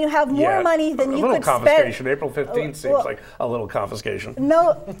when you have more money than you could spend. Confiscation. April 15th seems like a little confiscation.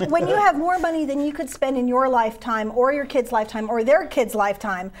 No, when you have more money than you could spend in your lifetime or your kid's lifetime or their kid's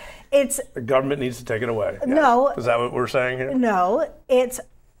lifetime, it's the government needs to take it away. No, is that what we're saying here? No, it's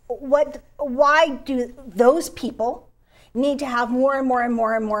why do those people need to have more and more and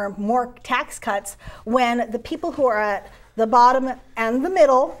more and more and more tax cuts when the people who are at the bottom and the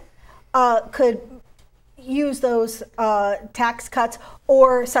middle could use those tax cuts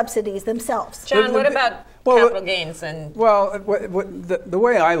or subsidies themselves? John, what about capital gains? Well, the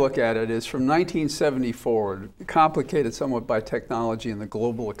way I look at it is from 1970 forward, complicated somewhat by technology and the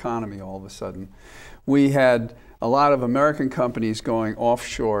global economy all of a sudden, we had a lot of American companies going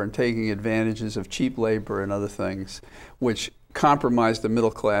offshore and taking advantages of cheap labor and other things, which compromised the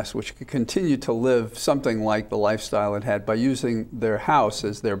middle class, which could continue to live something like the lifestyle it had by using their house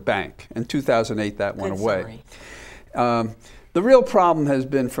as their bank. In 2008, that went away. The real problem has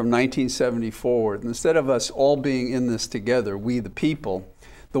been from 1970 forward. Instead of us all being in this together, we the people,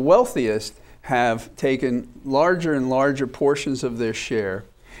 the wealthiest have taken larger and larger portions of their share,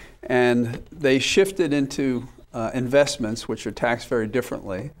 and they shifted into investments, which are taxed very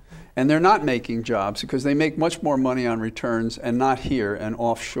differently, And they're not making jobs because they make much more money on returns and not here and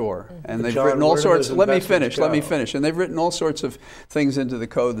offshore. And they've written all sorts, let me finish. And they've written all sorts of things into the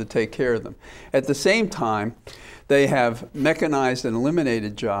code that take care of them. At the same time, they have mechanized and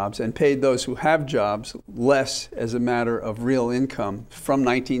eliminated jobs and paid those who have jobs less as a matter of real income from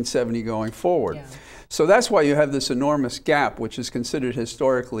 1970 going forward. Yeah. So that's why you have this enormous gap, which is considered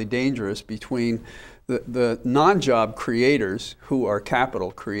historically dangerous, between the non-job creators, who are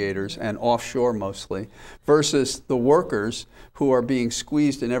capital creators and offshore mostly, versus the workers who are being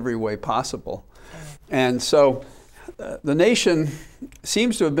squeezed in every way possible. And so the nation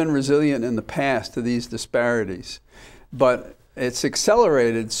seems to have been resilient in the past to these disparities, but it's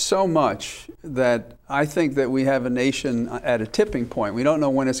accelerated so much that I think that we have a nation at a tipping point. We don't know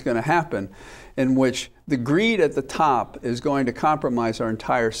when it's going to happen, in which the greed at the top is going to compromise our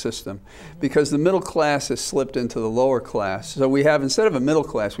entire system, because the middle class has slipped into the lower class. So we have, instead of a middle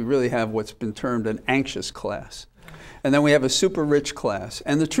class, we really have what's been termed an anxious class. And then we have a super rich class.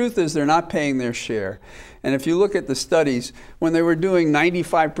 And the truth is they're not paying their share. And if you look at the studies, when they were doing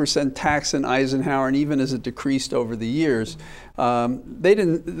 95% tax in Eisenhower, and even as it decreased over the years, that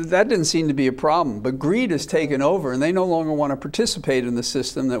didn't seem to be a problem. But greed has taken over, and they no longer want to participate in the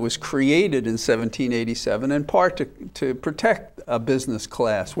system that was created in 1787, in part to protect a business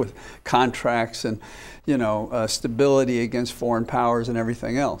class with contracts and stability against foreign powers and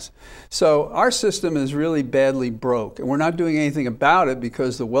everything else. So our system is really badly broke, and we're not doing anything about it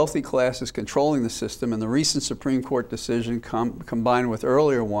because the wealthy class is controlling the system, and the recent Supreme Court decision combined with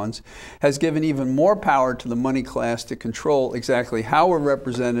earlier ones has given even more power to the money class to control exactly how we're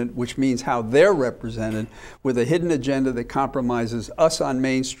represented, which means how they're represented, with a hidden agenda that compromises us on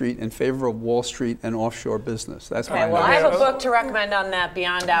Main Street in favor of Wall Street and offshore business. That's okay, well, I have a book to recommend on that,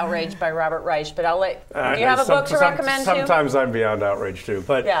 Beyond Outrage by Robert Reich, but I'll let do you have a book to recommend too? Sometimes I'm beyond outrage too,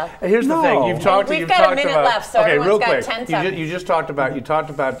 but here's the thing. We've got a minute left, so everyone's got 10 seconds. You just talked about,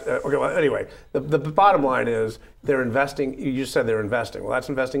 okay, well, anyway, the bottom line is they're investing, you just said they're investing. Well, that's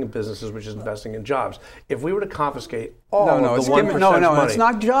investing in businesses, which is investing in jobs. If we were to confiscate all of the 1% money. It's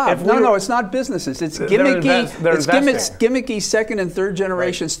not jobs. No, it's not businesses. It's gimmicky second and third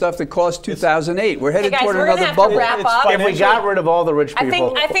generation stuff that caused 2008. We're headed toward another bubble. If we got rid of all the rich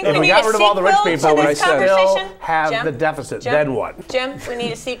people, I think we need a sequel to this conversation. Have the deficit. Then what? Jim, we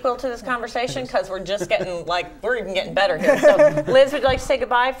need a sequel to this conversation because we're just getting we're even getting better here. So, Liz, would you like to say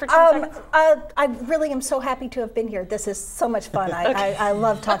goodbye for 2 seconds? I really am so happy to have been here. This is so much fun. I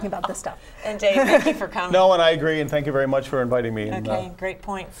love talking about this stuff. And Dave, thank you for coming. No, and I agree, and thank you very much for inviting me. Okay, great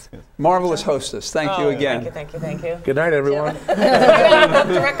points. Marvelous hostess. Thank you again. Thank you. Good night, everyone.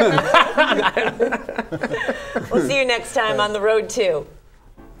 We'll see you next time on The Road to.